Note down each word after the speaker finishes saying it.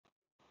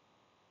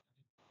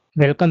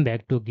Welcome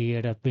back to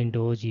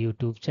GearUpWindows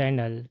YouTube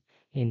channel.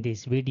 In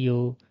this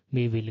video,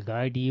 we will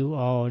guide you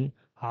on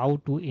how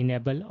to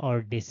enable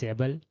or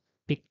disable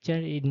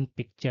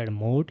picture-in-picture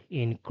mode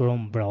in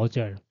Chrome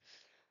browser.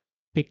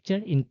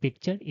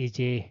 Picture-in-picture is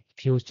a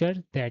feature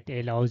that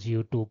allows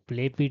you to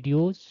play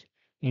videos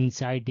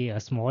inside a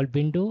small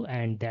window,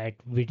 and that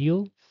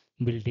video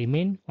will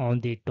remain on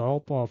the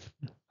top of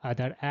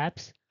other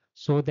apps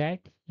so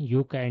that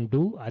you can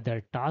do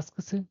other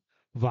tasks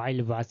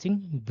while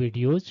watching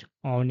videos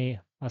on a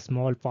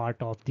small part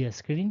of the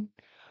screen.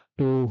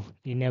 To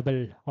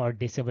enable or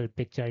disable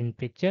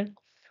picture-in-picture,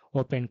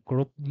 open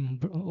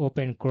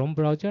Chrome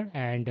browser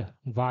and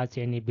watch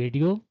any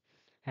video,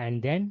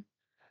 and then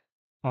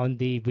on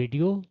the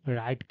video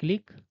right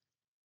click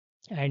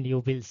and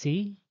you will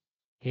see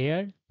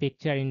here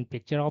picture in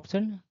picture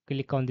option.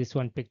 Click on this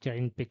one, picture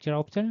in picture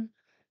option.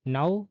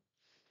 Now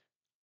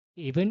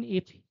even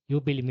if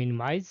you will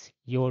minimize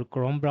your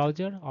Chrome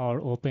browser or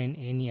open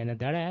any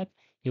another app,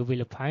 you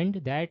will find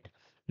that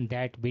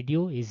that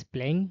video is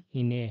playing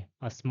in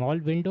a small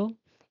window.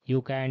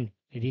 You can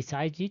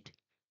resize it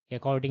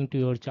according to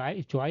your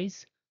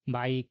choice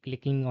by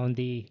clicking on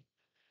the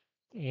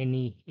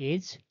any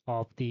edge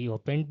of the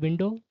opened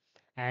window,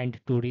 and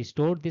to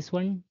restore this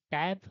one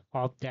tab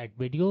of that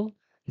video,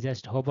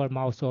 just hover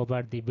mouse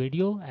over the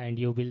video and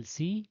you will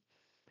see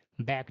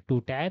back to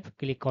tab.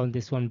 Click on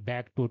this one,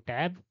 back to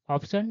tab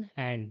option,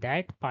 and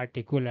that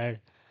particular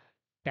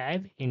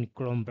tab in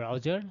Chrome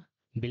browser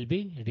will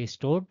be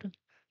restored.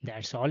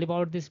 That's all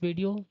about this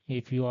video.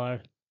 If you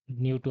are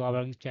new to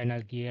our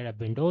channel Gear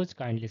Up Windows,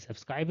 kindly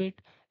subscribe it,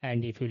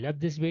 and if you love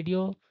this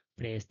video,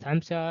 press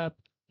thumbs up.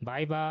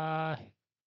 Bye bye.